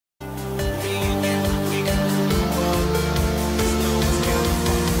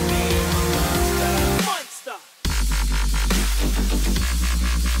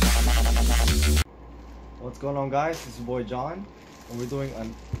going on, guys? This is your boy John, and we're doing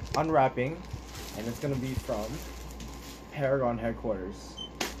an unwrapping, and it's gonna be from Paragon headquarters.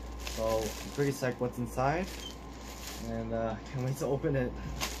 So I'm pretty psyched what's inside, and can't wait to open it.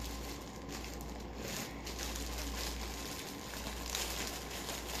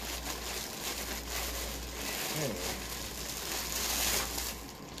 Okay.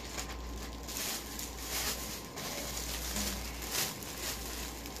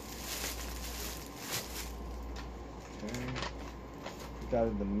 Got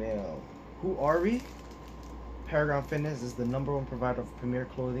in the mail. Who are we? Paragon Fitness is the #1 provider of premier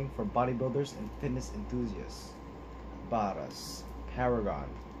clothing for bodybuilders and fitness enthusiasts. About us. Paragon,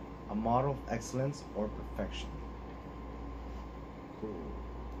 a model of excellence or perfection. Cool.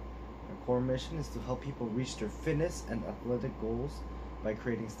 Our core mission is to help people reach their fitness and athletic goals by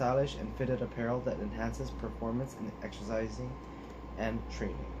creating stylish and fitted apparel that enhances performance in exercising and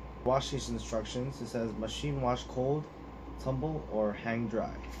training. Wash these instructions. It says machine wash cold, tumble, or hang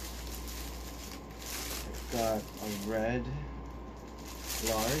dry. I've got a red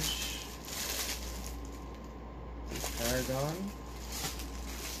large Paragon.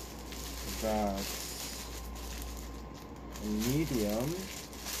 I've got a medium,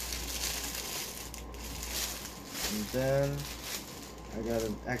 and then I got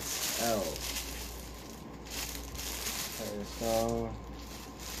an XL. Okay, so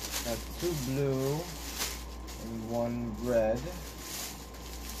got 2 blue and 1 red.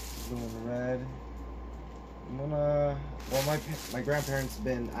 Blue and red. I'm gonna, well, my grandparents have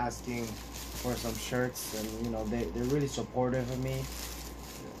been asking for some shirts, and you know they're really supportive of me,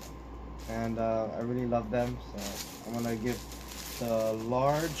 and I really love them. So I'm gonna give the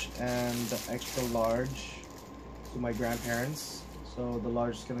large and the extra large to my grandparents. So the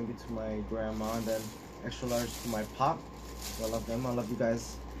large is gonna be to my grandma, and then extra large to my pop. So I love them. I love you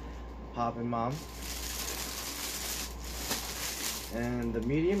guys, Pop and Mom. And the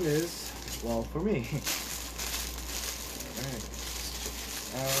medium is, well, for me.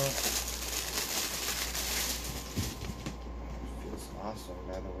 Alright. Feels awesome,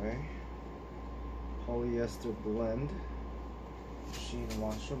 by the way. Polyester blend. Machine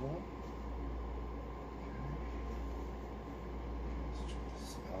washable. Okay. Let's check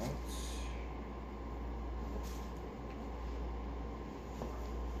this out.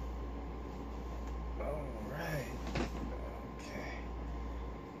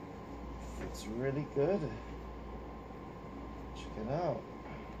 It's really good. Check it out.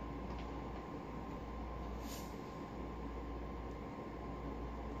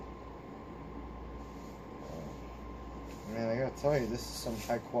 Man, I gotta tell you, this is some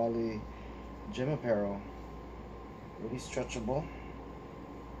high quality gym apparel. Really stretchable.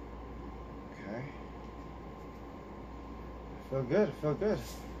 Okay. I feel good, I feel good.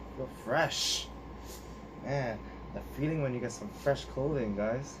 I feel fresh. Man, the feeling when you get some fresh clothing,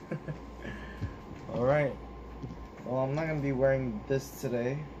 guys. Alright, well, I'm not gonna be wearing this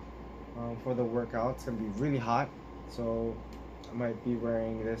today for the workout. It's gonna be really hot, so I might be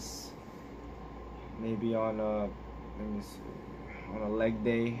wearing this maybe on a, let me see, on a leg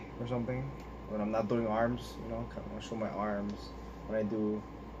day or something, when I'm not doing arms. You know, I want to show my arms when I do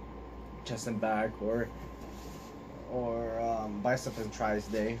chest and back, or bicep and tries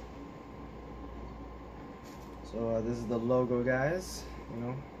day. So this is the logo, guys. You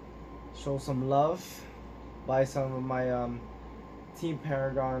know, show some love, buy some of my Team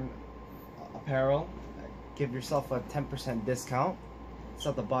Paragon apparel, give yourself a 10% discount. It's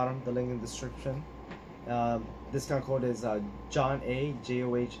at the bottom, the link in the description. Discount code is John A,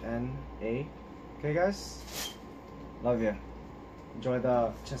 JOHNA. Okay, guys, love you. Enjoy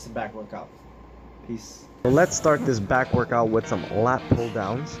the chest and back workout. Peace. So let's start this back workout with some lat pull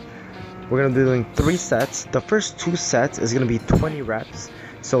downs. We're gonna be doing 3 sets. The first 2 sets is gonna be 20 reps.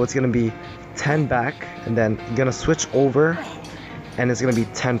 So it's gonna be 10 back, and then gonna switch over, and it's gonna be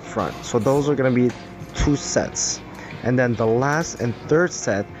 10 front. So those are gonna be 2 sets. And then the last and third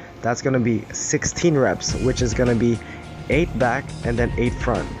set, that's gonna be 16 reps, which is gonna be 8 back and then 8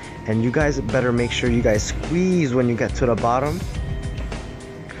 front. And you guys better make sure you guys squeeze when you get to the bottom.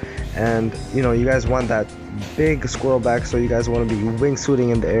 And you know, you guys want that big squirrel back, so you guys want to be wingsuiting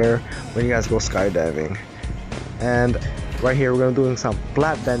in the air when you guys go skydiving. And right here we're gonna doing some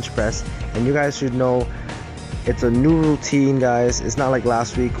flat bench press, and you guys should know it's a new routine, guys. It's not like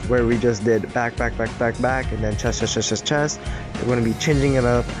last week where we just did back, and then chest. We're gonna be changing it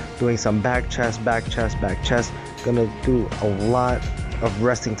up, doing some back chest. Gonna do a lot of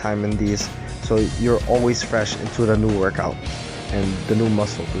resting time in these, so you're always fresh into the new workout and the new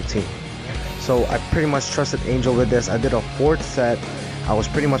muscle routine. So I pretty much trusted Angel with this. I did a 4th set I was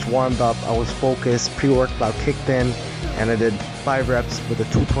pretty much warmed up, I was focused, pre-workout kicked in, and I did 5 reps with a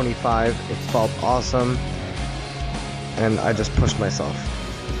 225. It felt awesome, and I just pushed myself.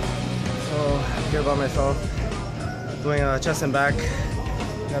 So I'm here by myself, doing chest and back.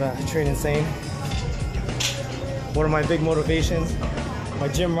 Gotta train insane. One of my big motivations, my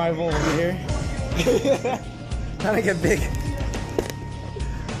gym rival over here. Trying to get big.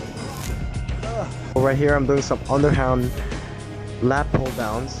 Right here I'm doing some underhand lat pull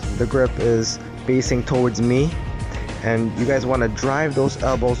downs. The grip is facing towards me, and you guys want to drive those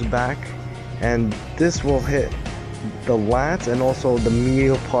elbows back, and this will hit the lats and also the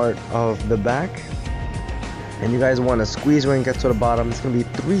medial part of the back. And you guys want to squeeze when you get to the bottom. It's going to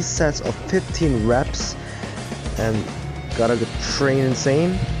be 3 sets of 15 reps, and gotta train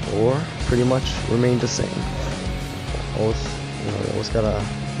insane or pretty much remain the same. Always, you know, always gotta,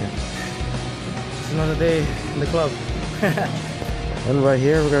 yeah. Just another day in the club. And right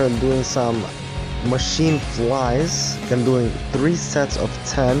here we're gonna doing some machine flies. I'm doing 3 sets of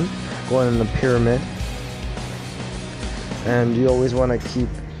 10 going in the pyramid, and you always want to keep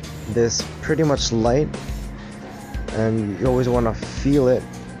this pretty much light, and you always want to feel it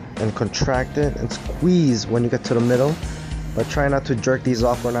and contract it and squeeze when you get to the middle, but try not to jerk these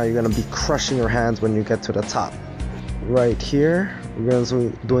off, or now you're going to be crushing your hands when you get to the top. Right here we're going to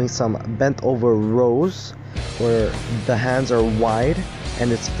be doing some bent over rows where the hands are wide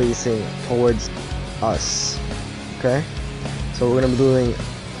and it's facing towards us. Okay, so we're going to be doing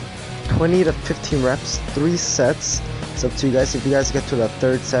 20 to 15 reps, 3 sets. It's up to you guys. If you guys get to the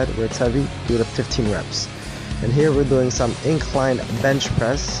 3rd set where it's heavy, do the 15 reps. And here we're doing some incline bench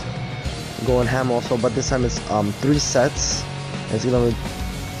press, going ham also, but this time it's 3 sets. And it's gonna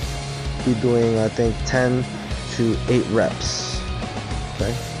be doing, I think, 10 to 8 reps.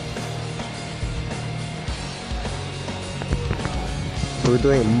 Okay. So we're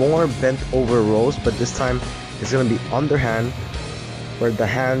doing more bent over rows, but this time it's gonna be underhand, where the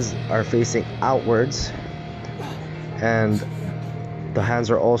hands are facing outwards and the hands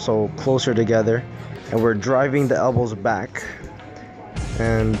are also closer together, and we're driving the elbows back.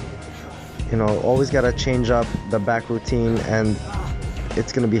 And you know, always gotta change up the back routine, and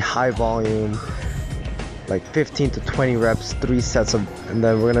it's gonna be high volume, like 15 to 20 reps, 3 sets of, and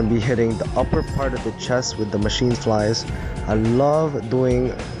then we're gonna be hitting the upper part of the chest with the machine flies. I love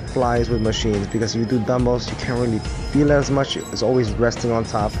doing flies with machines because if you do dumbbells you can't really feel it as much, it's always resting on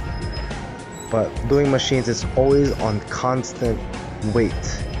top, but doing machines it's always on constant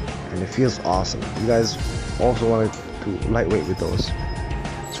weight and it feels awesome. You guys also want to do lightweight with those.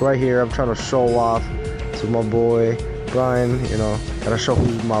 So right here I'm trying to show off to my boy Brian, you know, gotta show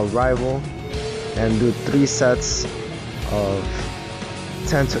who's my rival, and do 3 sets of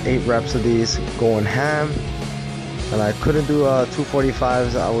 10 to 8 reps of these, going ham. And I couldn't do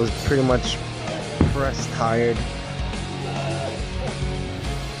 245s, I was pretty much press tired.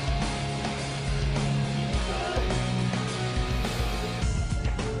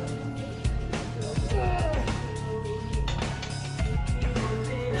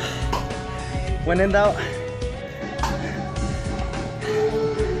 When in doubt,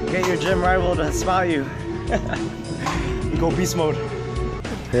 get your gym rival to spot you. Go beast mode.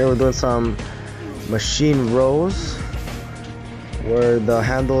 Here we're doing some machine rows where the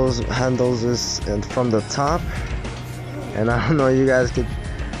handles is from the top, and I don't know, you guys could,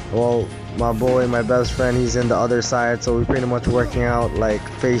 well, my boy, my best friend, he's in the other side, so we're pretty much working out like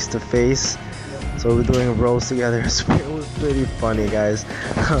face to face, so we're doing rows together. It was pretty funny, guys.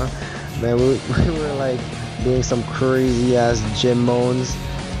 Man, we were like doing some crazy ass gym moans.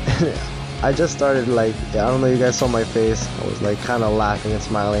 I just started, like, I don't know, you guys saw my face, I was like kind of laughing and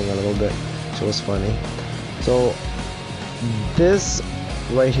smiling a little bit. It was funny. So this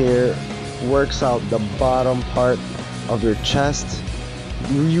right here works out the bottom part of your chest.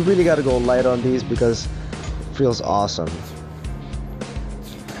 You really got to go light on these because it feels awesome.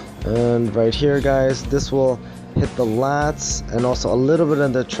 And right here, guys, this will hit the lats and also a little bit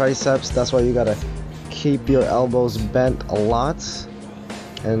of the triceps. That's why you got to keep your elbows bent a lot,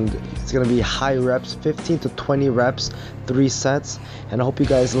 and it's gonna be high reps, 15 to 20 reps, 3 sets. And I hope you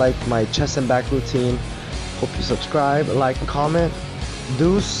guys like my chest and back routine. Hope you subscribe, like, comment.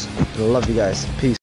 Deuce, I love you guys. Peace.